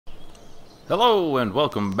Hello and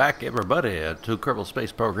welcome back, everybody, to Kerbal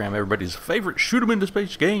Space Program, everybody's favorite shoot 'em into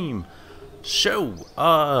space game. So,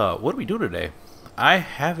 what do we do today? I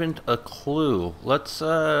haven't a clue. Let's,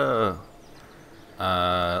 I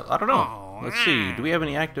don't know. Let's see. Do we have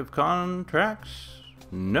any active contracts?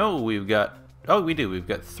 No, we've got. Oh, we do. We've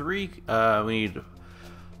got three. We need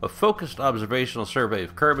a focused observational survey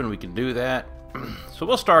of Kerbin. We can do that. So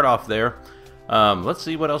we'll start off there. Let's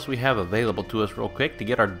see what else we have available to us real quick to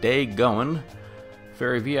get our day going.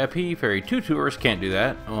 Ferry VIP, Ferry 2 tours, can't do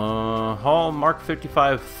that. Hull Mark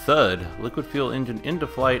 55 Thud, liquid fuel engine into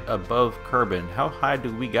flight above Kerbin. How high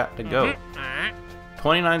do we got to go?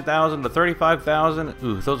 29,000 to 35,000.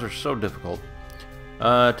 Ooh, those are so difficult.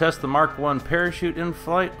 Test the Mark 1 parachute in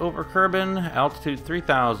flight over Kerbin. Altitude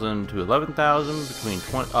 3,000 to 11,000 between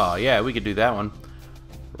 20. Oh yeah, we could do that one.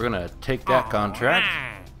 We're gonna take that contract.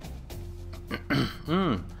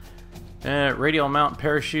 Radial mount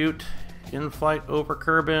parachute in flight over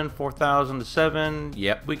Kerbin, 4,000 to 7.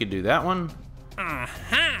 Yep, we could do that one.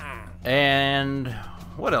 And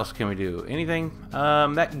what else can we do? Anything?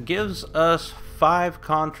 That gives us 5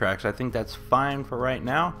 contracts. I think that's fine for right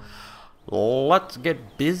now. Let's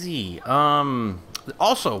get busy.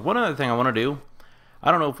 Also, one other thing I want to do.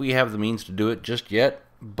 I don't know if we have the means to do it just yet,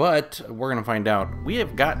 but we're gonna find out. We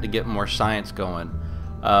have got to get more science going.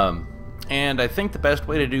 And I think the best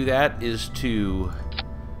way to do that is to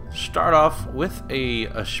start off with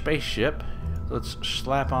a spaceship. Let's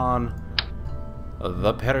slap on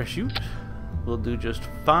the parachute. We'll do just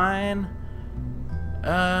fine.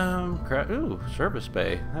 Ooh, service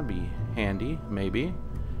bay. That'd be handy, maybe.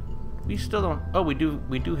 We still don't. Oh, we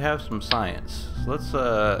do have some science. So let's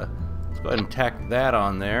go ahead and tack that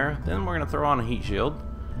on there. Then we're gonna throw on a heat shield.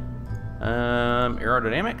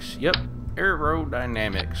 Aerodynamics. Yep.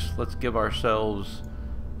 Aerodynamics. Let's give ourselves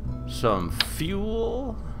some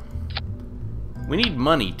fuel. We need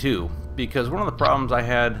money too, because one of the problems I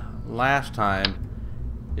had last time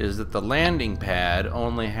is that the landing pad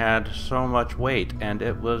only had so much weight and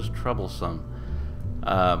it was troublesome.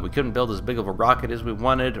 We couldn't build as big of a rocket as we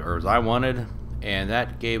wanted, or as I wanted, and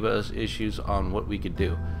that gave us issues on what we could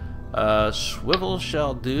do. Swivel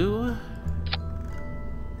shall do.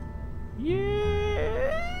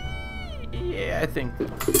 Yeah, I think,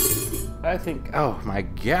 oh my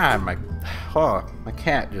god, my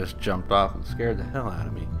cat just jumped off and scared the hell out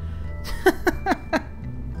of me.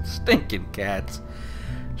 Stinking cats.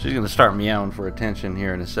 She's gonna start meowing for attention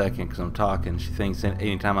here in a second because I'm talking. She thinks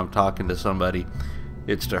anytime I'm talking to somebody,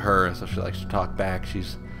 it's to her, so she likes to talk back.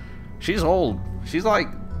 She's old. She's like,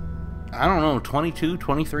 I don't know, 22,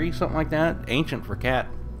 23, something like that. Ancient for cat.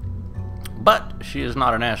 But she is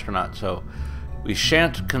not an astronaut, so we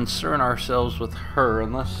shan't concern ourselves with her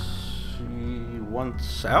unless she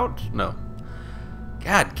wants out? No.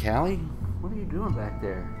 God, Callie, what are you doing back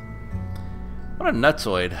there? What a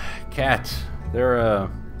nutsoid. Cats. They're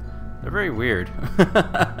very weird.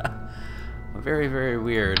 Very, very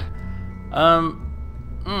weird.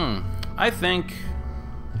 I think,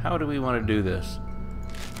 how do we want to do this?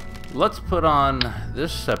 Let's put on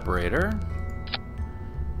this separator,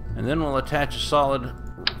 and then we'll attach a solid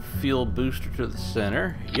fuel booster to the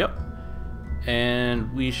center. Yep.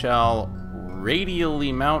 And we shall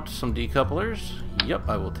radially mount some decouplers. Yep,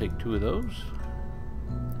 I will take 2 of those.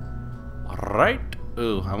 Alright.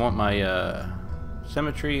 Ooh, I want my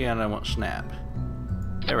symmetry and I want snap.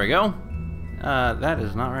 There we go. That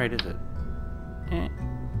is not right, is it?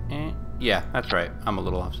 Yeah, that's right. I'm a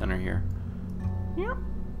little off center here. Yep.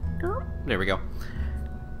 There we go.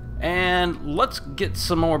 And let's get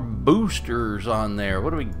some more boosters on there.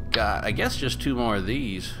 What do we got? I guess just 2 more of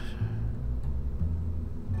these.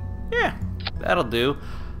 Yeah, that'll do.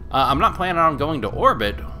 I'm not planning on going to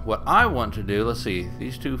orbit. What I want to do, let's see.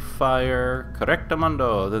 These 2 fire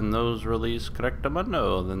correctamundo. Then those release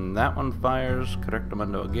correctamundo. Then that one fires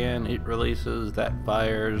correctamundo again. It releases. That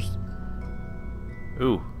fires.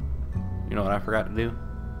 Ooh. You know what I forgot to do?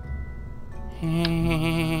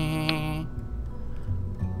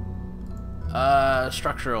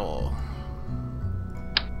 Structural.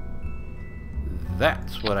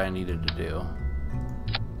 That's what I needed to do.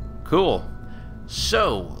 Cool.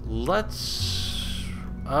 So let's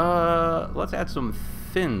add some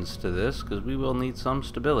fins to this because we will need some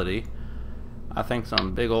stability. I think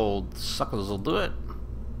some big old suckers will do it.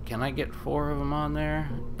 Can I get 4 of them on there?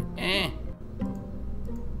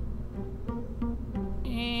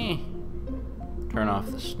 Turn off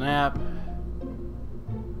the snap.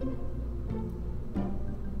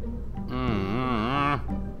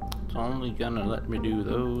 It's only gonna let me do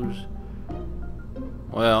those.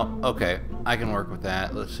 Well, okay. I can work with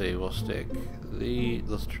that. Let's see, we'll stick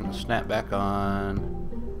let's turn the snap back on.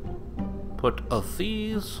 Put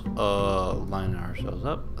these, line ourselves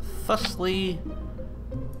up thusly.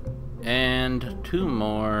 And 2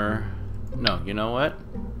 more. No, you know what?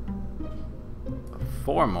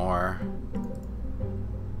 4 more.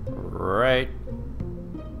 Right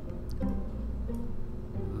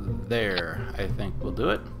there, I think we'll do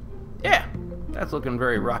it. Yeah, that's looking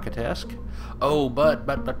very rocket-esque. Oh, but,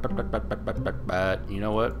 you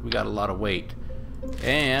know what? We got a lot of weight.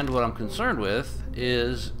 And what I'm concerned with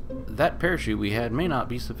is that parachute we had may not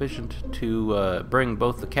be sufficient to bring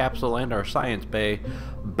both the capsule and our science bay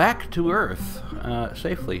back to Earth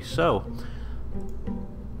safely. So,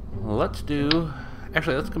 let's do...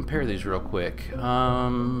 Actually, let's compare these real quick.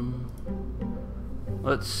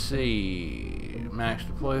 Let's see... Max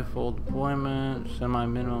deploy, full deployment,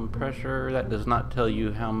 semi-minimum pressure. That does not tell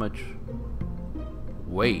you how much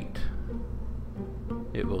weight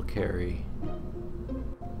it will carry.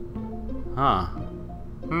 Huh.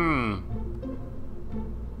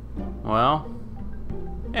 Well.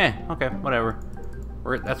 Okay, whatever.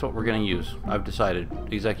 That's what we're gonna use. I've decided.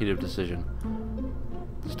 Executive decision.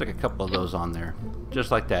 Stick a couple of those on there.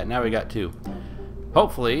 Just like that. Now we got 2.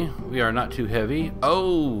 Hopefully, we are not too heavy.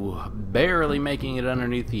 Oh, barely making it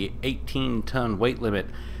underneath the 18-ton weight limit.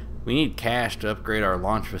 We need cash to upgrade our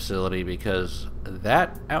launch facility because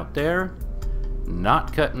that out there,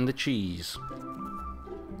 not cutting the cheese.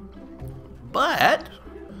 But,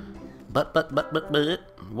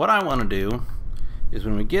 what I want to do is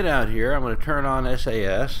when we get out here, I'm going to turn on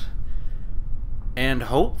SAS, and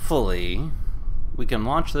hopefully we can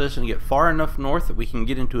launch this and get far enough north that we can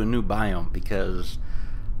get into a new biome, because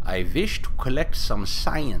I wish to collect some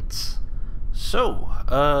science. So,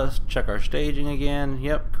 let's check our staging again.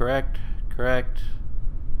 Yep, correct. Incorrect.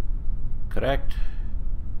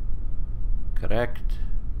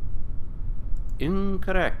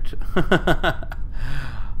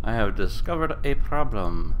 I have discovered a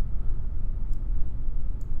problem.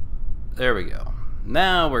 There we go.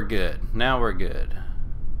 Now we're good.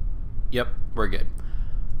 Yep, we're good.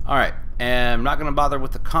 Alright, and I'm not going to bother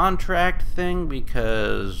with the contract thing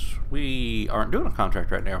because we aren't doing a contract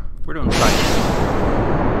right now. We're doing science.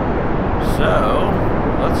 So,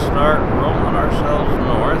 let's start rolling ourselves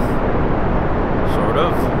north. Sort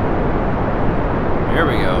of. Here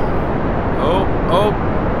we go. Oh,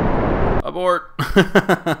 abort.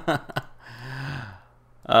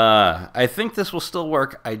 I think this will still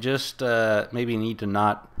work. I just maybe need to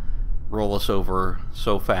not roll us over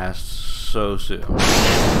so fast so soon.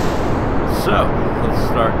 So, let's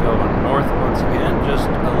start going north once again, just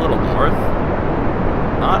a little north.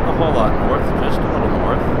 Not a whole lot north, just a little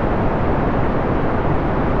north.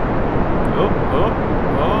 Oh.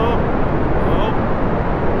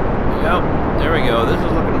 Yep, there we go. This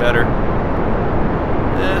is looking better.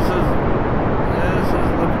 This is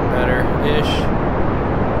looking better-ish.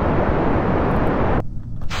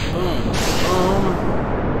 Boom.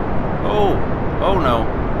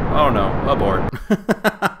 Oh no, abort.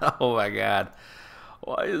 Oh my god.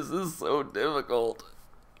 Why is this so difficult?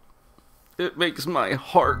 It makes my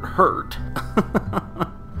heart hurt.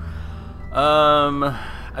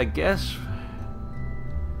 I guess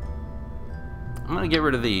I'm gonna get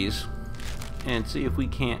rid of these and see if we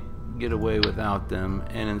can't get away without them,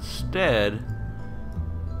 and instead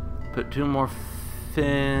put 2 more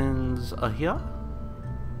fins here.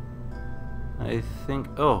 I think,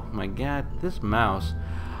 oh my god, this mouse.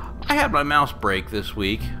 I had my mouse break this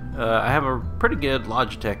week. I have a pretty good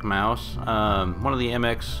Logitech mouse, one of the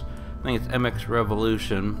MX, I think it's MX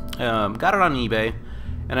Revolution. Got it on eBay,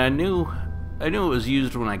 and I knew it was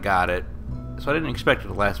used when I got it, so I didn't expect it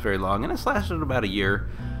to last very long, and it's lasted about a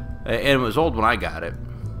year, and it was old when I got it,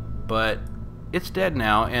 but it's dead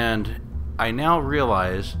now, and I now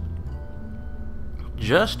realize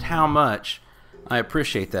just how much I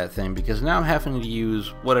appreciate that thing, because now I'm having to use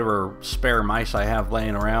whatever spare mice I have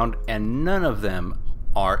laying around, and none of them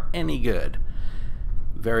are any good.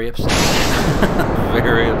 Very upsetting.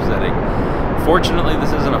 Very upsetting. Fortunately,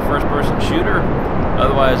 this isn't a first-person shooter,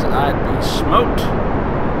 otherwise I'd be smoked.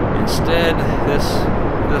 Instead, this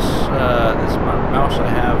mouse I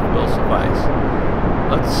have will suffice.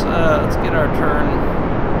 Let's get our turn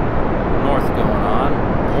north going on.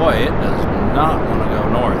 Boy, it does not want to go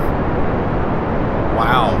north.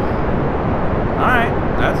 Wow. Alright,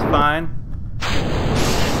 that's fine.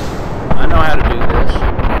 I know how to do this.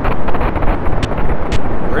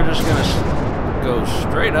 We're just gonna go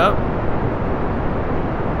straight up.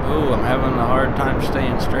 Ooh, I'm having a hard time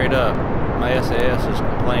staying straight up. My SAS is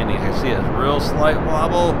complaining. I see a real slight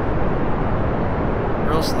wobble.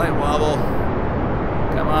 Real slight wobble.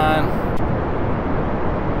 Come on.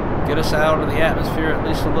 Get us out of the atmosphere at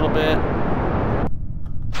least a little bit.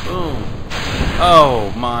 Boom.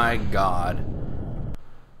 Oh my god.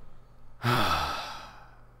 I'm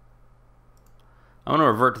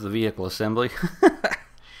gonna revert to the vehicle assembly.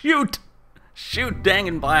 Shoot! Shoot, dang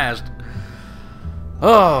and blast.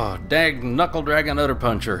 Oh, dang knuckle dragon udder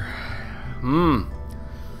puncher.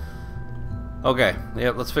 Okay,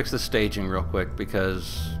 yep, let's fix the staging real quick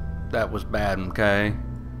because that was bad, okay?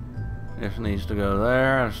 This needs to go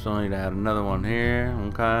there. I still need to add another one here.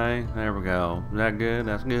 Okay, there we go. Is that good?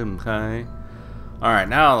 That's good, okay. Alright,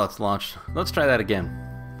 now let's launch. Let's try that again.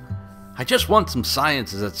 I just want some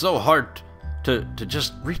sciences. It's so hard to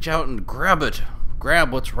just reach out and grab it.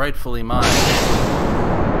 Grab what's rightfully mine.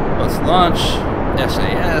 Let's launch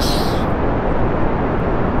SAS.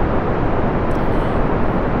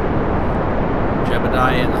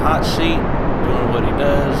 Jebediah in the hot seat, doing what he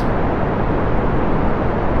does.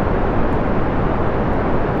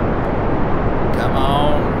 Come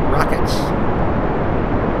on, rockets.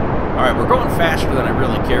 Alright, we're going faster than I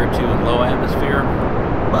really care to in low atmosphere,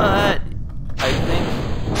 but I think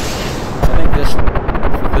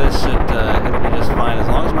it'll be just fine as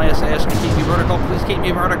long as my SAS can keep me vertical. Please keep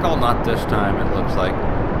me vertical. Not this time, it looks like.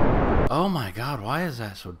 Oh my god, why is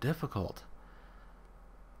that so difficult?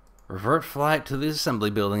 Revert flight to the assembly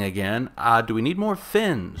building again. Do we need more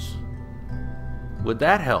fins? Would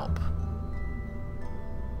that help?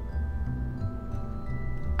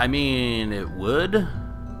 I mean, it would.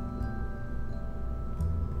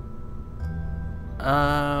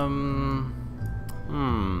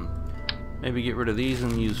 Maybe get rid of these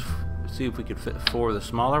and see if we could fit 4 of the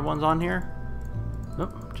smaller ones on here.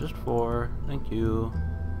 Nope, just 4. Thank you.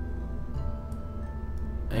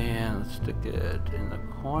 And let's stick it in the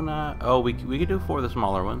corner. Oh, we could do 4 of the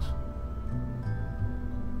smaller ones.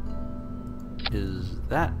 Is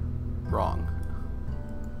that wrong?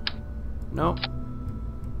 Nope.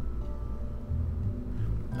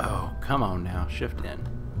 Oh, come on now. Shift in.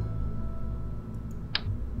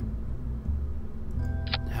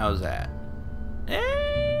 How's that?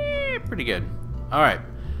 Pretty good. Alright.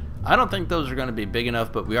 I don't think those are going to be big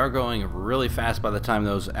enough, but we are going really fast by the time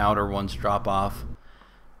those outer ones drop off.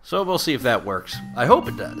 So we'll see if that works. I hope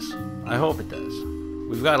it does. I hope it does.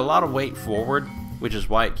 We've got a lot of weight forward, which is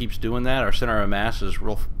why it keeps doing that. Our center of mass is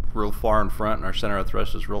real far in front, and our center of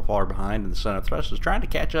thrust is real far behind, and the center of thrust is trying to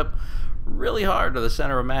catch up really hard to the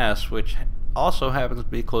center of mass, which also happens to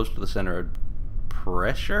be close to the center of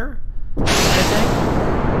pressure, I think.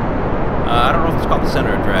 I don't know if it's called the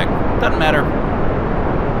center of drag. Doesn't matter.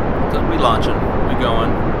 We launching. We going.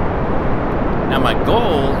 Now my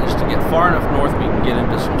goal is to get far enough north we can get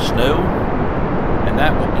into some snow, and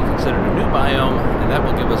that will be considered a new biome, and that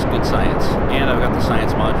will give us good science. And I've got the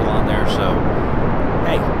science module on there, so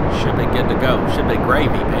hey, should be good to go. Should be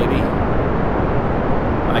gravy, baby.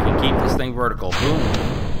 I can keep this thing vertical. Boom.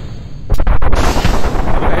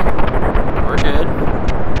 Okay. We're good.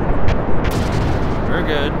 We're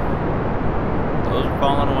good. Those are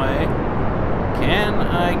falling away. Can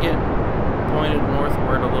I get pointed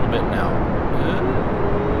northward a little bit now?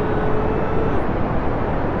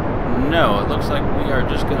 No, it looks like we are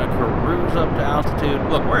just going to cruise up to altitude.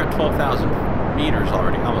 Look, we're at 12,000 meters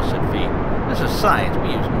already. I almost said feet. This is science. We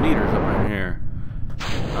use meters up in here.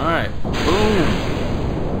 Alright. Boom.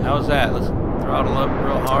 How's that? Let's throttle up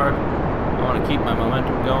real hard. I want to keep my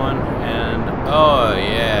momentum going. And, oh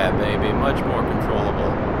yeah, baby. Much more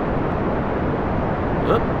controllable.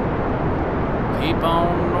 Oop. Keep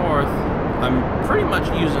on north. I'm pretty much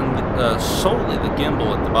using solely the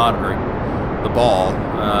gimbal at the bottom, or the ball.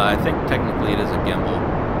 I think technically it is a gimbal.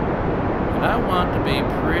 And I want to be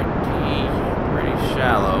pretty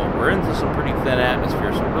shallow. We're into some pretty thin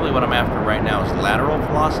atmosphere, so really what I'm after right now is lateral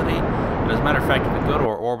velocity. And as a matter of fact, if we go to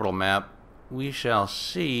our orbital map, we shall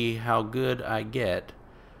see how good I get.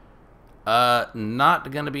 Not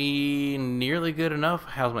going to be nearly good enough.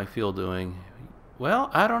 How's my fuel doing? Well,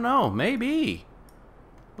 I don't know. Maybe.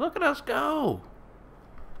 Look at us go.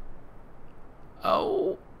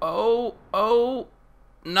 Oh.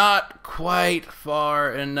 Not quite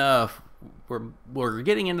far enough. We're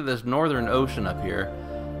getting into this northern ocean up here.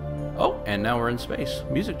 Oh, and now we're in space.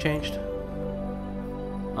 Music changed.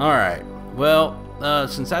 Alright. Well,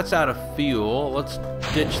 since that's out of fuel, let's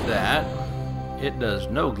ditch that. It does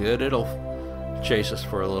no good. It'll chase us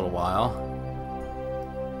for a little while.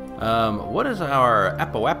 What is our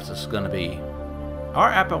apoapsis going to be?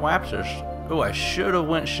 Our apoapsis... Oh, I should have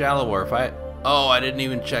went shallower if I... Oh, I didn't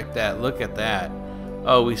even check that. Look at that.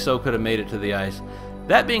 Oh, we so could have made it to the ice.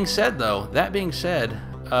 That being said, though,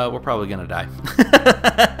 we're probably going to die.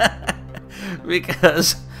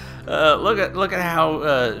 because look at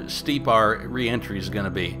how steep our re-entry is going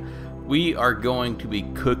to be. We are going to be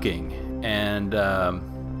cooking, and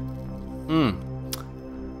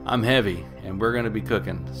I'm heavy, and we're going to be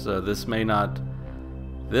cooking. So this may not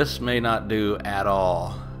do at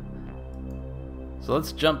all. So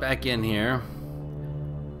let's jump back in here.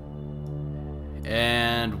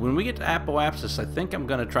 And when we get to Apoapsis, I think I'm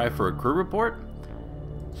going to try for a crew report.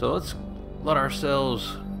 So let's let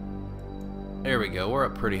ourselves... There we go, we're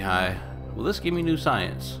up pretty high. Will this give me new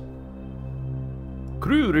science?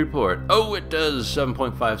 Crew report. Oh, it does.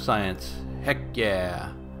 7.5 science. Heck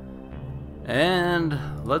yeah. And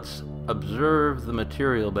let's observe the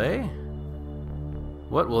material bay.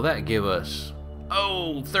 What will that give us?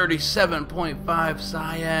 Oh, 37.5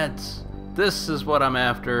 science. This is what I'm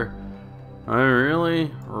after. I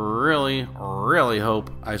really, really, really hope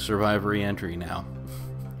I survive re-entry now.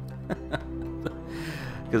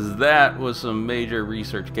 Because that was some major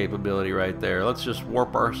research capability right there. Let's just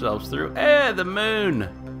warp ourselves through. Hey, the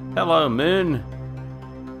moon! Hello, moon!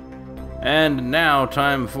 And now,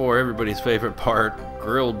 time for everybody's favorite part,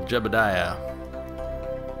 grilled Jebediah.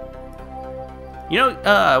 You know,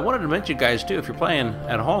 I wanted to mention, guys, too, if you're playing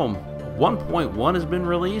at home, 1.1 has been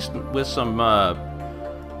released with some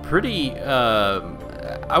pretty,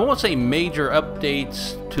 I won't say major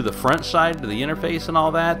updates to the front side, to the interface and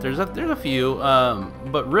all that. There's a few,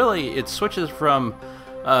 but really it switches from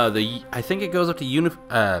I think it goes up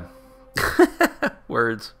to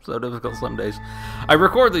words, so difficult some days. I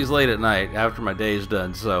record these late at night after my day's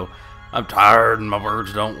done, so I'm tired and my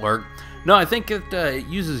words don't work. No, I think it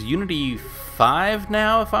uses Unity 5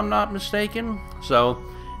 now, if I'm not mistaken. So,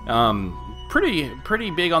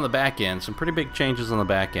 pretty big on the back end. Some pretty big changes on the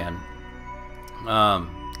back end.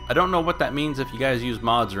 I don't know what that means if you guys use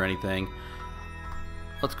mods or anything.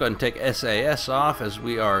 Let's go ahead and take SAS off as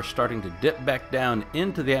we are starting to dip back down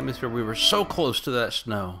into the atmosphere. We were so close to that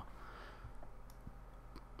snow.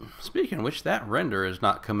 Speaking of which, that render is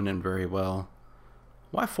not coming in very well.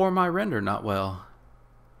 Why for my render not well?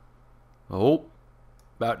 Oh,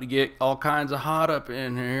 about to get all kinds of hot up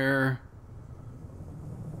in here.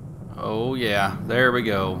 Oh yeah, there we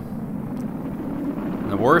go.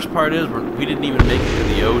 And the worst part is we didn't even make it to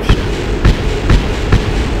the ocean.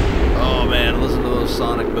 Oh man, listen to those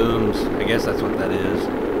sonic booms. I guess that's what that is.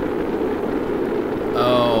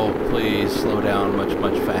 Oh, please slow down much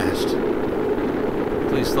fast.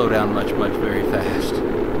 Please slow down much very fast.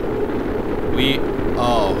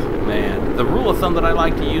 Oh man, the rule of thumb that I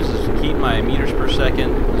like to use is to keep my meters per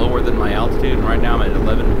second lower than my altitude, and right now I'm at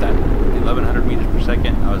 1100 meters per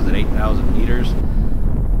second. I was at 8,000 meters.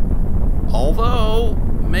 Although,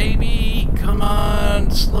 maybe, come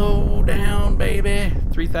on, slow down, baby.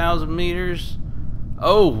 3,000 meters.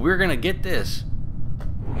 Oh, we're gonna get this.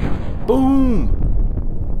 Boom!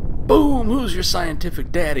 Boom! Who's your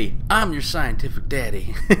scientific daddy? I'm your scientific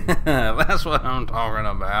daddy. That's what I'm talking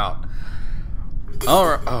about.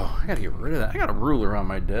 Alright. Oh, I gotta get rid of that. I got a ruler on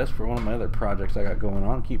my desk for one of my other projects I got going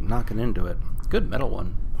on. Keep knocking into it. Good metal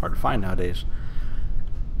one. Hard to find nowadays.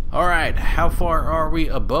 Alright, how far are we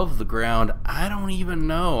above the ground? I don't even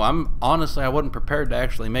know. Honestly, I wasn't prepared to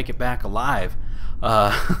actually make it back alive.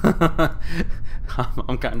 I'm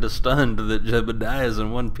kind of stunned that Jebediah is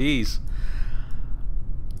in one piece.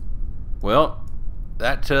 Well,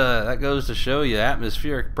 that goes to show you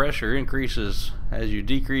atmospheric pressure increases as you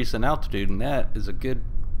decrease in altitude, and that is a good,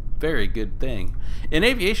 very good thing. In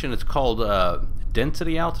aviation, it's called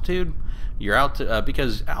density altitude.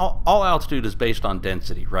 Because all altitude is based on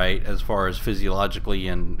density, right? As far as physiologically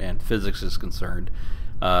and physics is concerned.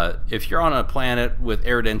 If you're on a planet with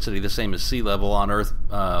air density the same as sea level on Earth,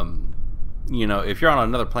 you know, if you're on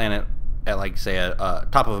another planet at, like, say, a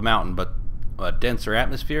top of a mountain, but a denser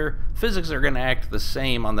atmosphere, physics are going to act the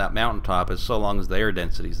same on that mountaintop as so long as the air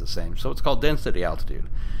density is the same. So it's called density altitude,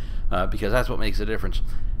 because that's what makes a difference.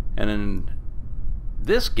 And in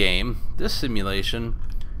this game, this simulation,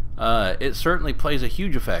 it certainly plays a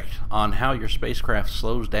huge effect on how your spacecraft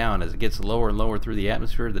slows down. As it gets lower and lower through the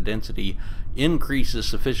atmosphere, the density increases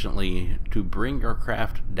sufficiently to bring your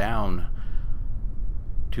craft down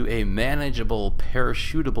to a manageable,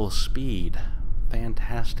 parachutable speed.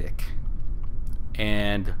 Fantastic.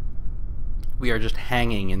 And we are just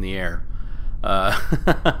hanging in the air. I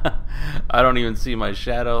don't even see my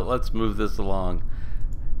shadow. Let's move this along.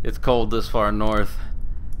 It's cold this far north,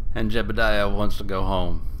 and Jebediah wants to go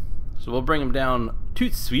home. So we'll bring him down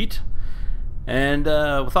toot sweet, and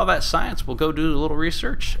with all that science, we'll go do a little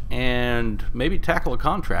research and maybe tackle a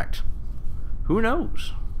contract. Who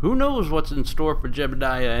knows? Who knows what's in store for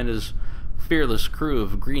Jebediah and his fearless crew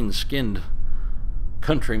of green-skinned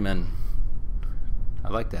countrymen. I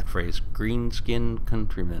like that phrase, green-skinned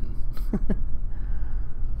countrymen.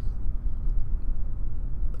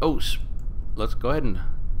 Oh, let's go ahead and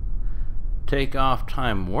take off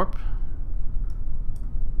time warp.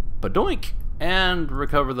 Badoink! And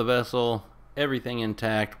recover the vessel. Everything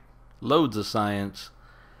intact. Loads of science.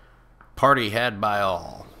 Party had by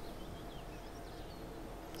all.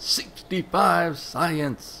 65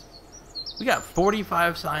 science. We got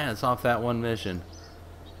 45 science off that one mission.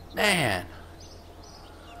 Man.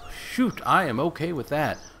 Shoot, I am okay with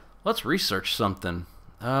that. Let's research something.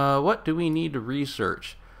 What do we need to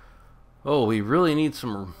research? Oh, we really need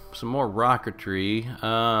some more rocketry.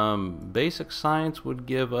 Basic science would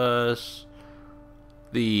give us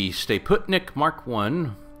the Staputnik Mark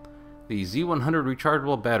 1, the Z100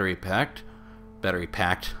 rechargeable battery packed.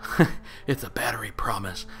 It's a battery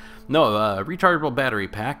promise. No, rechargeable battery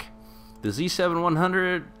pack. The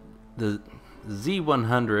Z7100, the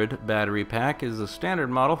Z100 battery pack is a standard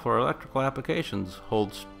model for electrical applications.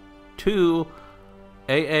 Holds 2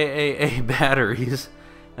 AAAA batteries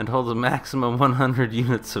and holds a maximum 100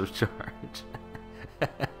 units of charge.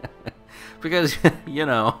 Because, you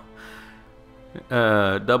know,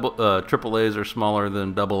 triple A's are smaller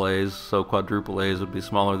than double A's, so quadruple A's would be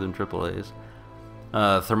smaller than triple A's.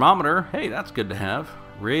 Thermometer, hey, that's good to have.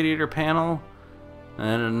 Radiator panel,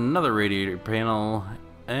 and another radiator panel,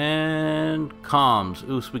 and comms.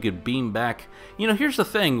 Ooh, so we could beam back. You know, here's the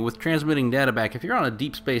thing with transmitting data back. If you're on a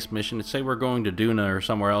deep space mission, let's say we're going to Duna or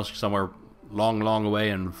somewhere else, somewhere long, long away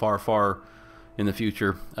and far, far in the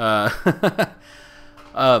future. Having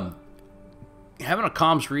a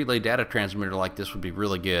comms relay data transmitter like this would be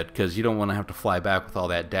really good, because you don't want to have to fly back with all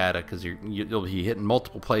that data, because you'll be hitting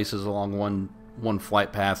multiple places along one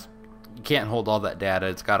flight path. You can't hold all that data.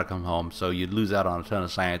 It's got to come home, so you'd lose out on a ton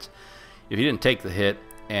of science if you didn't take the hit,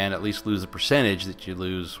 and at least lose the percentage that you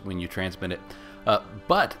lose when you transmit it.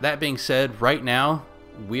 But that being said, right now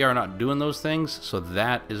we are not doing those things, so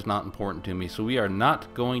that is not important to me. So we are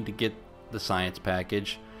not going to get the science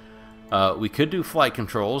package. We could do flight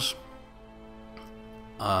controls.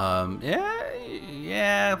 Yeah,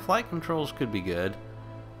 flight controls could be good.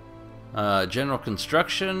 General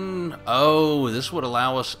construction. Oh, this would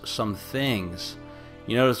allow us some things.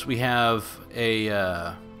 You notice we have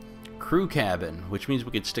a crew cabin, which means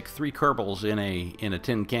we could stick 3 Kerbals in a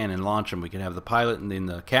tin can and launch them. We could have the pilot and then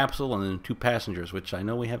the capsule and then 2 passengers, which I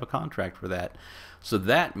know we have a contract for that. So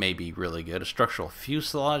that may be really good. A structural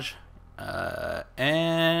fuselage.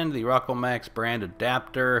 And the Rockwell Max brand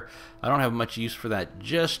adapter. I don't have much use for that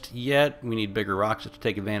just yet. We need bigger rockets to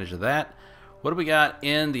take advantage of that. What do we got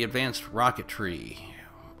in the advanced rocketry?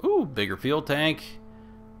 Ooh, bigger fuel tank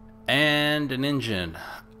and an engine.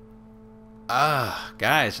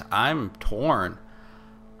 Guys, I'm torn.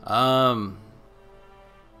 Heavy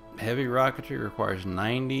rocketry requires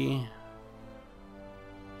 90.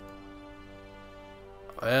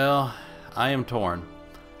 Well, I am torn.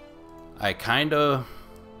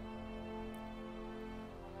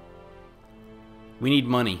 We need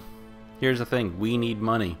money. Here's the thing, we need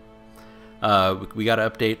money. We got to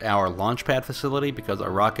update our launch pad facility because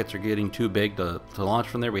our rockets are getting too big to launch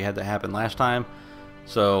from there. We had that happen last time.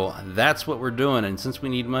 So that's what we're doing, and since we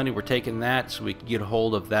need money, we're taking that so we can get a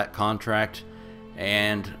hold of that contract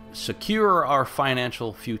and secure our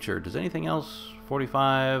financial future. Does anything else?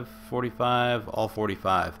 45, 45, all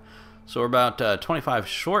 45. So we're about 25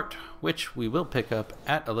 short, which we will pick up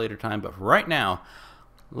at a later time. But right now,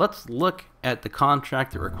 let's look at the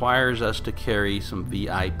contract that requires us to carry some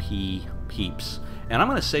VIP peeps. And I'm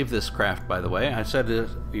going to save this craft, by the way. I said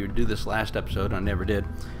we would do this last episode, and I never did.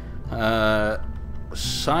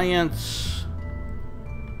 Science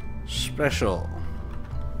Special.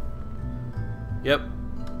 Yep,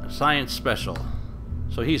 Science Special.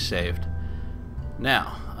 So he's saved.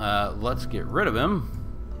 Now, let's get rid of him.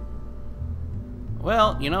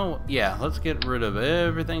 Well, you know, yeah, let's get rid of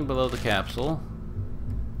everything below the capsule.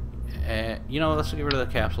 You know, let's get rid of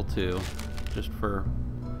the capsule too. Just for...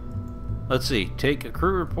 Let's see. Take a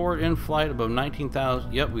crew report in flight above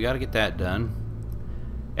 19,000. Yep, we got to get that done.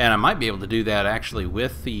 And I might be able to do that actually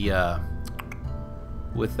with the...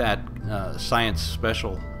 with that Science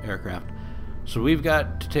Special aircraft. So we've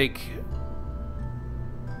got to take...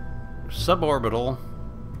 suborbital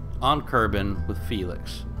on Kerbin with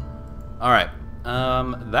Felix. Alright.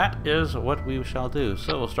 That is what we shall do.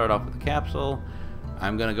 So we'll start off with the capsule.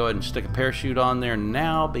 I'm going to go ahead and stick a parachute on there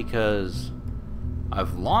now because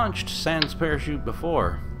I've launched sans parachute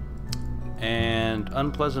before and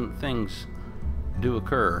unpleasant things do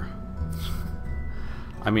occur.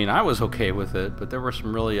 I mean, I was okay with it, but there were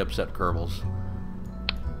some really upset Kerbals.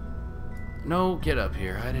 No, get up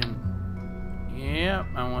here. I didn't... Yep,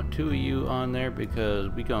 I want 2 of you on there because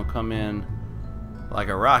we gonna come in like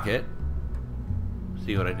a rocket.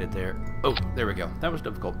 See what I did there? Oh, there we go. That was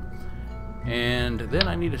difficult. And then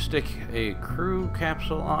I need to stick a crew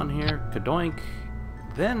capsule on here. Kadoink.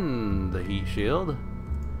 Then the heat shield.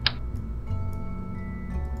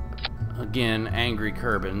 Again, angry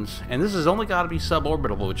Kerbins. And this has only got to be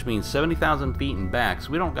suborbital, which means 70,000 feet and back. So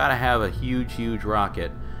we don't got to have a huge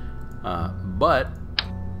rocket. But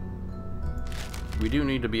we do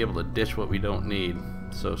need to be able to ditch what we don't need.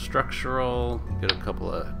 So structural, get a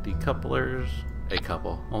couple of decouplers. A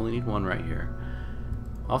couple. Only need one right here.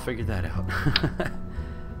 I'll figure that out.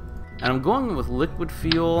 And I'm going with liquid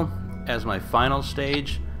fuel as my final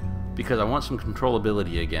stage because I want some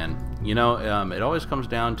controllability again. You know, it always comes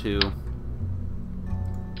down to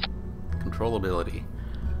controllability.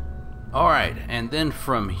 Alright, and then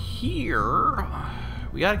from here,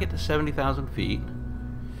 we gotta get to 70,000 feet.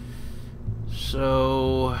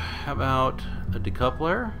 So, how about a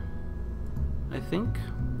decoupler? I think.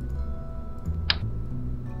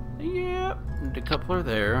 Yep, decoupler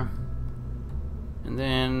there. And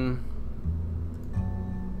then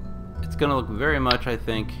it's gonna look very much, I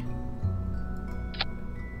think,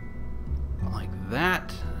 like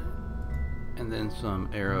that. And then some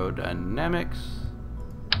aerodynamics.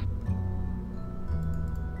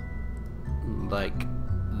 Like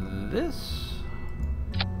this.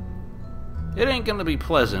 It ain't gonna be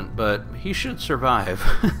pleasant, but he should survive.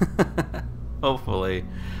 Hopefully.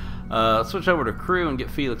 Switch over to crew and get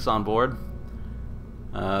Felix on board.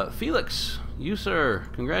 Felix, you sir,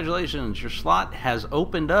 congratulations, your slot has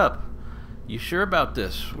opened up. You sure about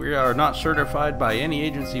this? We are not certified by any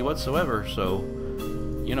agency whatsoever, so,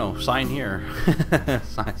 you know, sign here.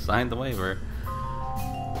 sign the waiver.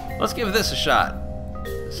 Let's give this a shot.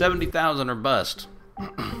 70,000 or bust.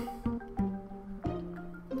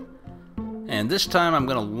 And this time I'm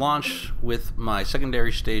going to launch with my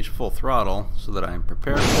secondary stage full throttle so that I'm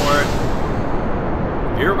prepared for it.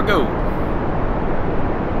 Here we go.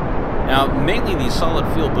 Now, mainly these solid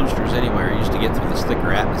fuel boosters anywhere used to get through this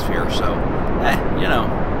thicker atmosphere, so, you know,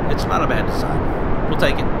 it's not a bad design. We'll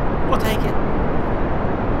take it. We'll take it.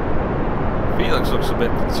 Felix looks a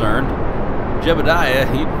bit concerned. Jebediah,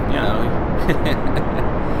 he, you know,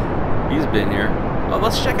 he's been here. Well,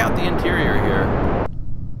 let's check out the interior here.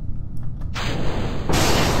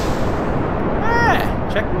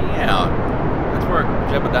 Check me out. That's where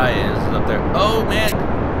Jebediah is up there. Oh, man.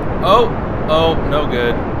 Oh, no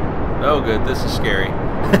good. No good. This is scary.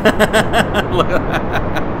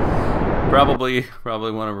 Probably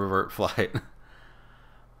want to revert flight.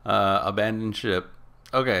 Abandoned ship.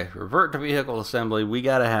 Okay, revert to vehicle assembly. We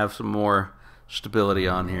got to have some more stability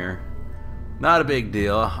on here. Not a big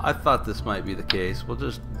deal. I thought this might be the case. We'll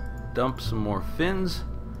just dump some more fins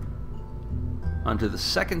onto the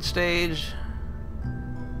second stage.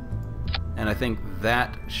 And I think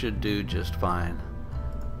that should do just fine.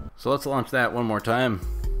 So let's launch that one more time.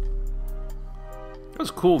 That was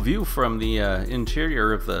a cool view from the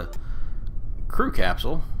interior of the crew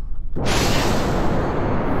capsule. Let's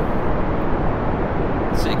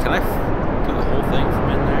see, can I do the whole thing from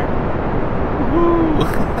in there? Woohoo!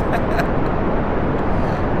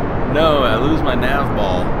 No, I lose my nav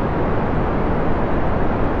ball.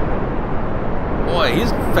 Boy,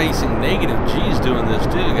 he's facing negative G's doing this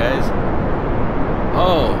too, guys.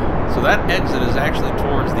 Oh, so that exit is actually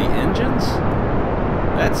towards the engines?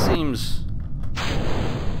 That seems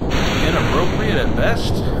inappropriate at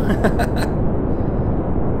best.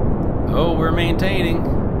 Oh, we're maintaining.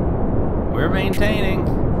 We're maintaining.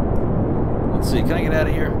 Let's see, can I get out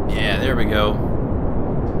of here? Yeah, there we go.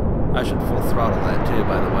 I should full throttle that too,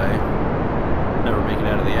 by the way. Never make it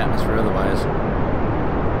out of the atmosphere otherwise.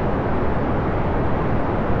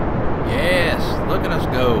 Yes, look at us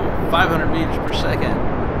go. 500 meters per second.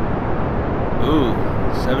 Ooh,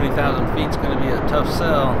 70,000 feet is going to be a tough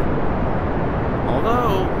sell.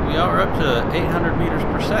 Although, we are up to 800 meters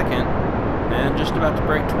per second and just about to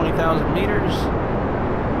break 20,000 meters.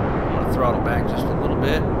 I'm going to throttle back just a little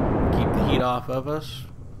bit, keep the heat off of us,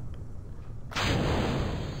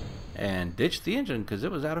 and ditch the engine because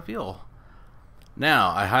it was out of fuel. Now,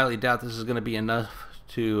 I highly doubt this is going to be enough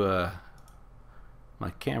to...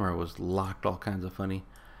 my camera was locked all kinds of funny.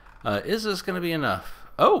 Is this going to be enough?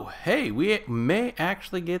 Oh, hey, we may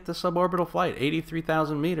actually get the suborbital flight,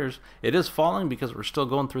 83,000 meters. It is falling because we're still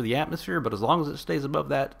going through the atmosphere, but as long as it stays above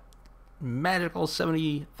that magical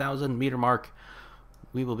 70,000 meter mark,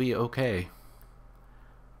 we will be okay.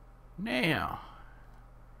 Now,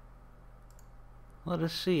 let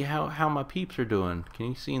us see how my peeps are doing. Can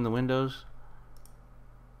you see in the windows?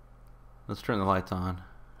 Let's turn the lights on.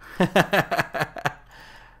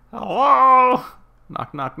 Hello?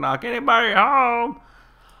 Knock, knock, knock. Anybody home?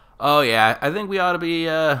 Oh yeah, I think we ought to be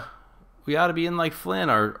in like Flynn.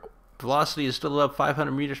 Our velocity is still up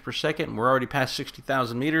 500 meters per second, and we're already past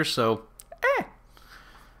 60,000 meters. So,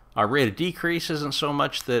 our rate of decrease isn't so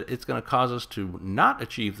much that it's going to cause us to not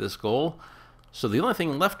achieve this goal. So the only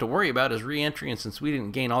thing left to worry about is re-entry, and since we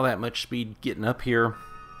didn't gain all that much speed getting up here,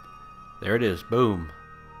 there it is. Boom.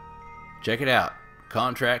 Check it out.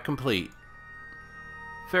 Contract complete.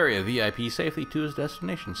 Ferry a VIP safely to his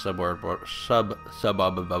destination. Suborbital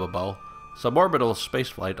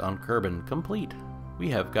spaceflight on Kerbin complete. We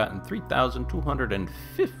have gotten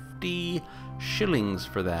 3,250 shillings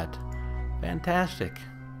for that. Fantastic.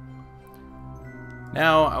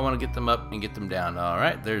 Now I want to get them up and get them down.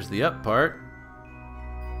 Alright, there's the up part.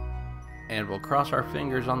 And we'll cross our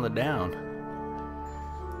fingers on the down.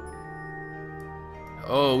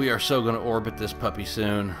 Oh, we are so going to orbit this puppy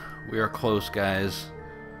soon. We are close, guys.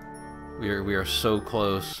 We are so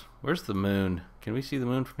close. Where's the moon? Can we see the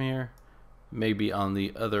moon from here? Maybe on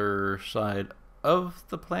the other side of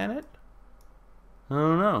the planet? I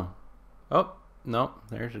don't know. Oh, no,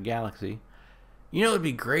 there's a galaxy. You know, it'd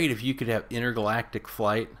be great if you could have intergalactic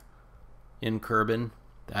flight in Kerbin.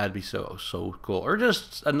 That'd be so cool. Or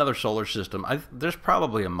just another solar system. There's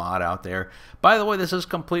probably a mod out there. By the way, this is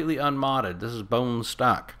completely unmodded. This is bone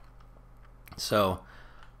stock. So,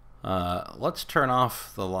 let's turn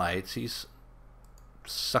off the lights. He's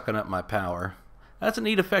sucking up my power. That's a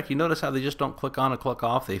neat effect. You notice how they just don't click on and click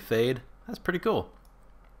off. They fade. That's pretty cool.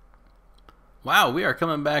 Wow, we are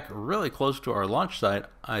coming back really close to our launch site.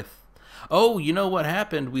 Oh, you know what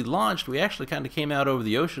happened? We launched. We actually kind of came out over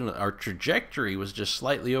the ocean. Our trajectory was just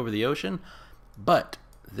slightly over the ocean. But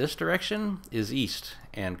this direction is east,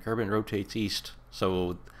 and Kerbin rotates east.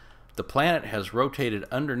 So the planet has rotated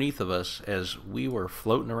underneath of us as we were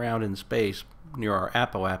floating around in space near our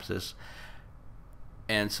apoapsis.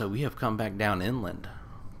 And so we have come back down inland.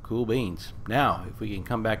 Cool beans. Now, if we can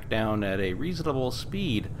come back down at a reasonable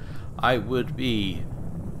speed, I would be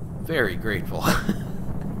very grateful.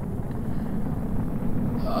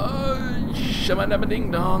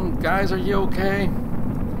 Shamanabading-dong. Guys, are you okay?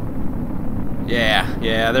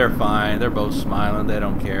 Yeah, they're fine. They're both smiling. They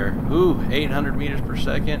don't care. Ooh, 800 meters per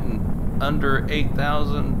second and under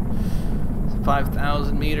 8,000,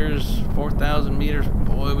 5,000 meters, 4,000 meters.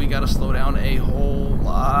 Boy, we gotta slow down a whole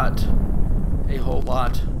lot. A whole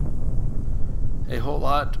lot. A whole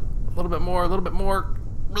lot. A little bit more, a little bit more.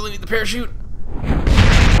 Really need the parachute.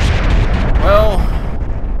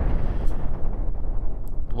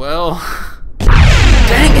 Well,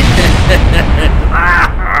 dang it!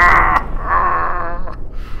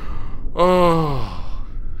 Oh,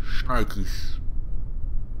 shnikes.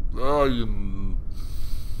 Oh, you.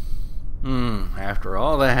 After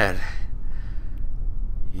all that,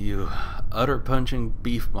 you utter punching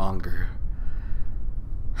beefmonger.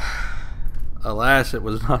 Alas, it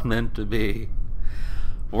was not meant to be.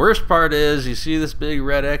 Worst part is, you see this big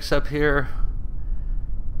red X up here?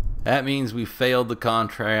 That means we failed the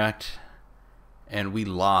contract and we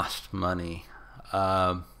lost money.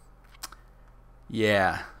 Yeah,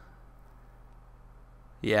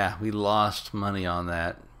 we lost money on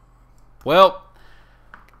that. Well,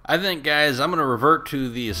 I think, guys, I'm going to revert to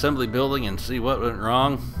the assembly building and see what went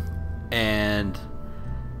wrong. And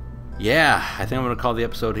yeah, I think I'm going to call the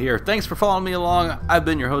episode here. Thanks for following me along. I've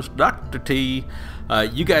been your host, Dr. T.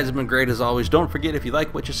 You guys have been great as always. Don't forget, if you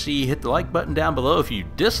like what you see, hit the like button down below. If you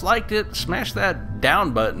disliked it, smash that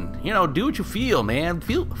down button. You know, do what you feel, man.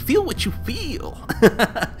 Feel what you feel.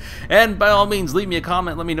 And by all means, leave me a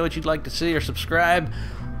comment. Let me know what you'd like to see, or subscribe.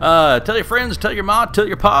 Tell your friends, tell your ma, tell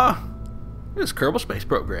your pa. This is Kerbal Space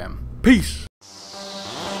Program. Peace.